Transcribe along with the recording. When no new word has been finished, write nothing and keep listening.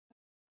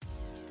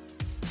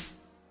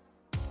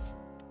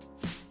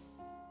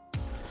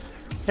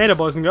Hey there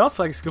boys and girls,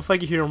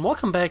 Liqtech here and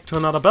welcome back to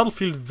another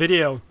Battlefield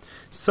video.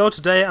 So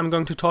today I'm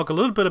going to talk a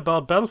little bit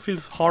about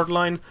Battlefield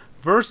Hardline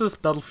versus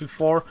Battlefield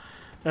 4,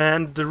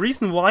 and the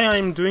reason why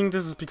I'm doing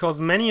this is because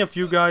many of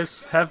you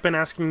guys have been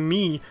asking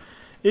me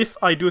if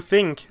I do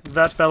think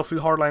that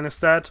Battlefield Hardline is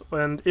dead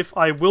and if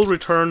I will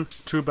return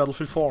to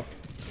Battlefield 4.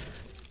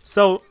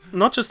 So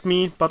not just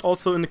me, but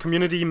also in the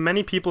community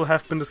many people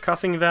have been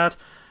discussing that,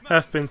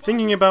 have been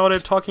thinking about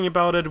it, talking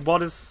about it,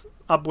 what is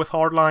up with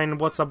Hardline,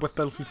 what's up with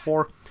Battlefield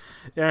 4.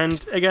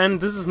 And again,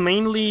 this is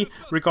mainly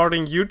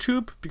regarding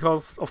YouTube,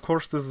 because of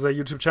course this is a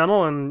YouTube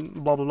channel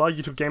and blah blah blah,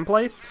 YouTube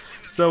gameplay,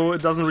 so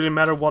it doesn't really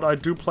matter what I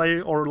do play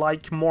or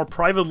like more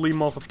privately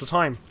most of the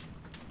time.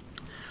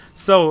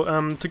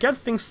 So, to get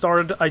things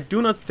started, I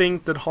do not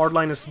think that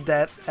Hardline is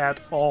dead at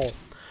all.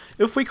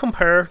 If we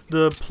compare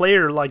the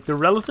player, like the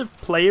relative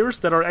players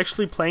that are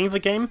actually playing the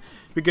game,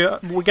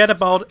 we get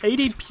about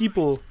 80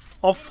 people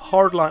of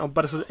Hardline,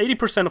 but it's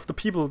 80% of the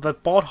people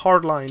that bought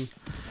Hardline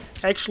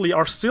actually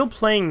are still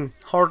playing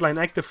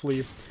Hardline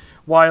actively,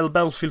 while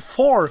Battlefield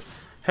 4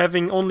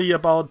 having only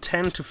about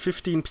 10 to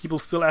 15 people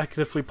still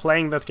actively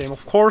playing that game.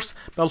 Of course,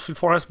 Battlefield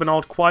 4 has been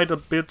out quite a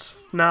bit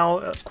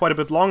now, quite a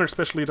bit longer,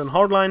 especially than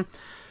Hardline,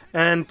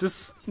 and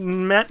this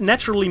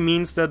naturally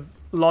means that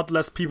a lot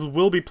less people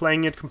will be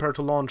playing it compared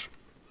to launch.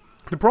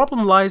 The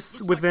problem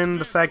lies within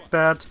the fact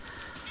that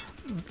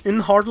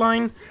in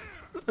Hardline,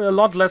 a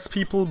lot less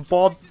people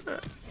bought,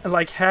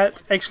 had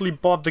actually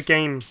bought the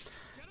game.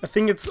 I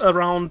think it's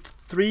around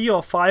 3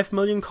 or 5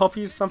 million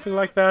copies, something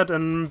like that,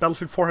 and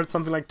Battlefield 4 had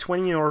something like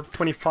 20 or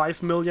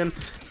 25 million.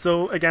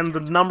 So again, the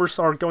numbers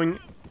are going,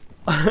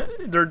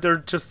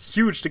 they're just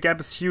huge, the gap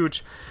is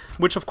huge,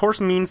 which of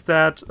course means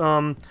that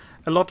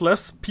a lot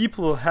less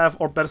people have,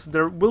 or better,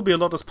 there will be a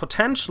lot less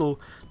potential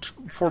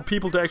for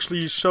people to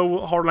actually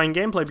show Hardline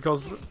gameplay,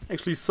 because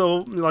actually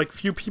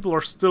few people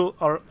are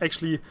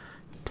actually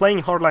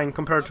playing Hardline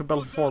compared to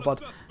Battlefield 4,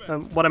 but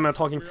what am I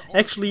talking?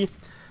 Actually,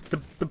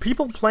 the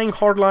people playing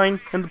Hardline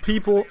and the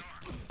people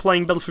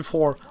playing Battlefield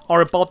 4 are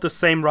about the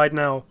same right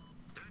now.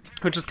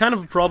 Which is kind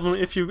of a problem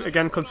if you,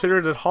 again, consider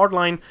that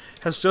Hardline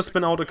has just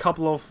been out a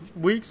couple of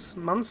weeks,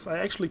 months, I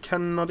actually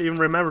cannot even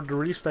remember the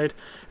release date,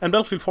 and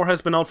Battlefield 4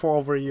 has been out for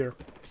over a year.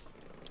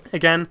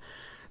 Again,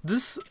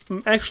 this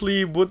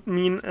actually would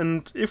mean,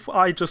 and if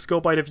I just go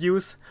by the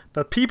views,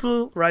 that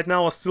people right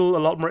now are still a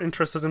lot more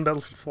interested in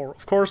Battlefield 4.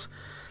 Of course,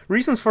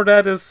 reasons for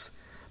that is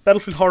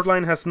Battlefield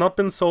Hardline has not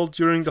been sold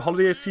during the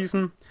holiday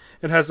season.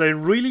 It has a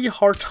really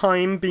hard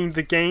time being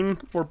the game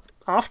or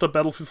after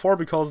Battlefield 4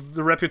 because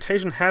the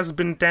reputation has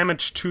been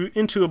damaged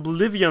into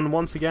oblivion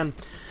once again.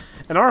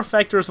 Another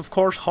factor is, of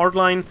course,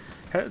 Hardline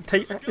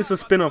is a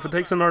spin-off. It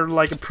takes another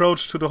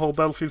approach to the whole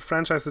Battlefield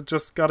franchise. It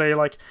just got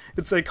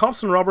it's a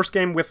cops and robbers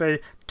game with a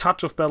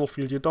touch of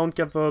Battlefield. You don't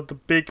get the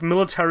big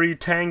military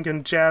tank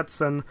and jets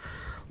and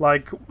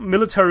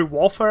military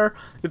warfare.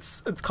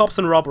 It's cops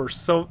and robbers,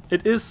 so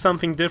it is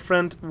something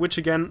different, which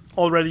again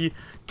already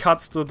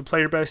cuts the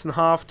player base in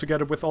half,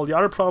 together with all the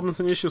other problems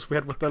and issues we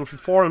had with Battlefield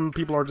 4, and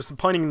people are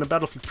disappointing in the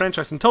Battlefield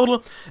franchise in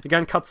total.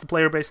 Again, cuts the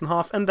player base in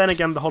half, and then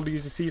again the holiday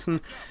season,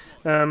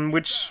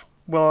 which,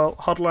 well,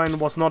 Hardline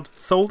was not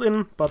sold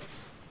in, but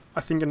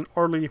I think in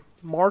early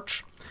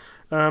March.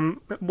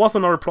 It was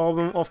another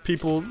problem of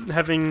people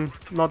having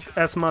not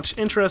as much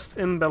interest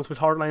in Battlefield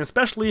Hardline,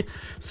 especially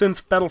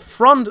since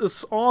Battlefront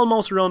is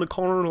almost around the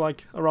corner,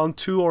 like around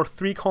 2 or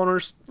 3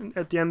 corners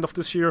at the end of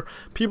this year.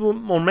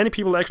 Many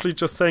people actually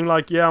just saying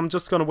yeah, I'm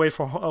just gonna wait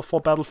for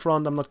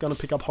Battlefront, I'm not gonna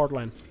pick up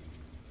Hardline.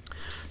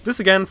 This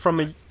again, from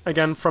a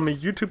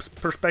YouTube's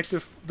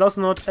perspective, does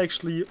not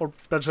actually, or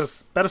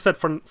better said,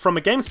 from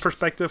a game's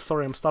perspective,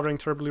 sorry, I'm stuttering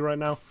terribly right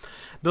now,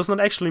 does not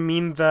actually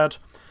mean that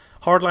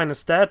Hardline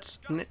is dead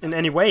in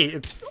any way.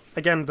 It's,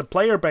 again, the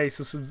player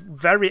base is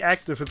very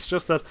active. It's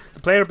just that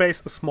the player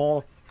base is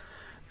small,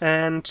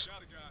 and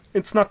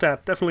it's not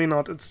that, definitely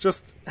not. It's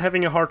just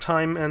having a hard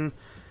time, and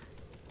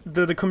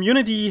the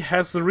community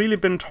has really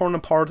been torn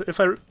apart. If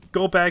I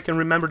go back and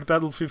remember the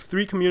Battlefield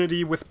 3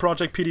 community with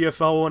Project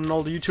PDFO and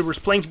all the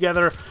YouTubers playing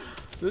together,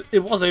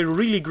 it was a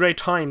really great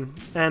time,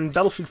 and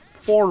Battlefield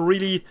 4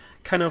 really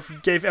kind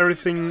of gave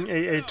everything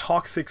a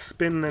toxic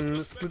spin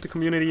and split the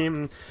community.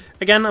 And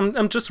again,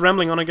 I'm just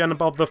rambling on again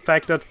about the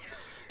fact that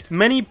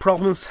many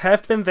problems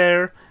have been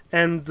there,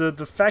 and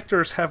the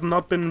factors have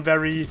not been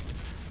very,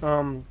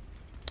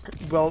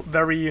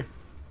 very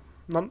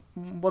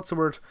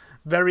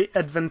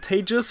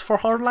advantageous for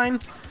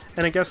Hardline,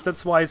 and I guess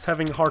that's why it's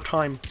having a hard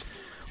time.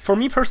 For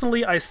me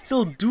personally, I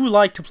still do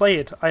like to play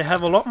it. I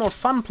have a lot more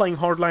fun playing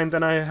Hardline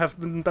than I have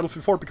in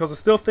Battlefield 4, because I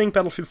still think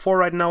Battlefield 4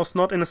 right now is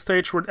not in a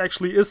stage where it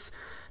actually is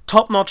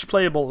top-notch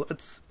playable.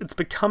 It's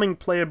becoming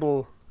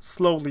playable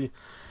slowly.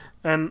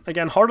 And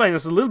again, Hardline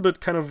is a little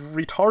bit kind of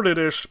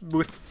retarded-ish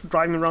with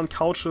driving around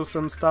couches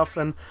and stuff,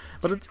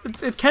 but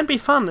it can be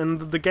fun,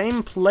 and the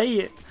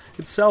gameplay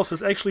itself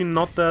is actually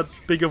not that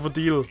big of a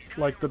deal.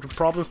 Like the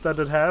problems that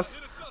it has,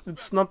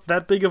 it's not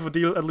that big of a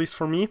deal, at least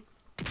for me.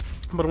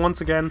 But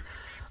once again,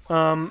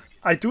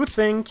 I do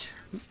think,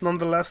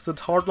 nonetheless, that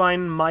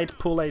Hardline might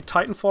pull a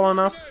Titanfall on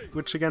us,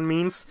 which again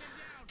means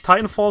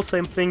Titanfall,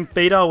 same thing.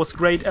 Beta was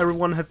great.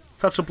 Everyone had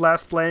such a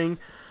blast playing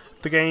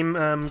the game.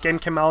 Game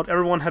came out.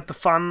 Everyone had the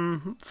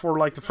fun for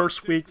like the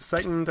first week, the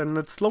second, and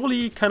it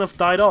slowly kind of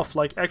died off.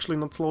 Like actually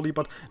not slowly,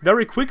 but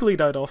very quickly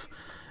died off.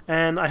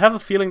 And I have a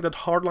feeling that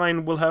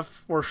Hardline will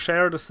have or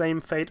share the same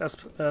fate as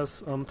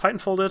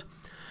Titanfall did.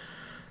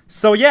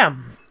 So yeah,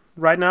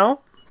 right now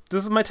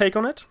this is my take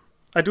on it.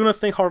 I do not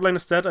think Hardline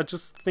is dead. I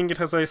just think it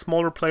has a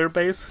smaller player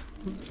base.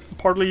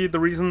 Partly the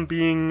reason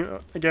being,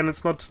 again,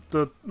 it's not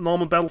the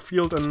normal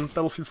Battlefield, and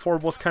Battlefield 4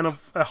 was kind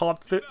of a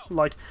hard fit.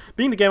 Like,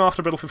 being the game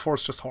after Battlefield 4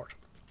 is just hard.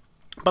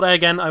 But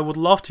again, I would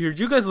love to hear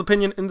you guys'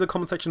 opinion in the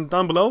comment section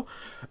down below.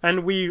 And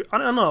I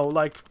don't know,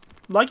 like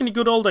in the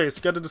good old days,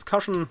 get a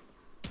discussion,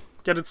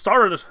 get it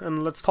started,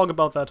 and let's talk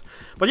about that.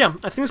 But yeah,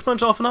 I think it's pretty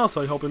much all for now,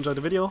 so I hope you enjoyed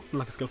the video, and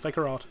Lucky Skill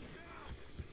Faker out.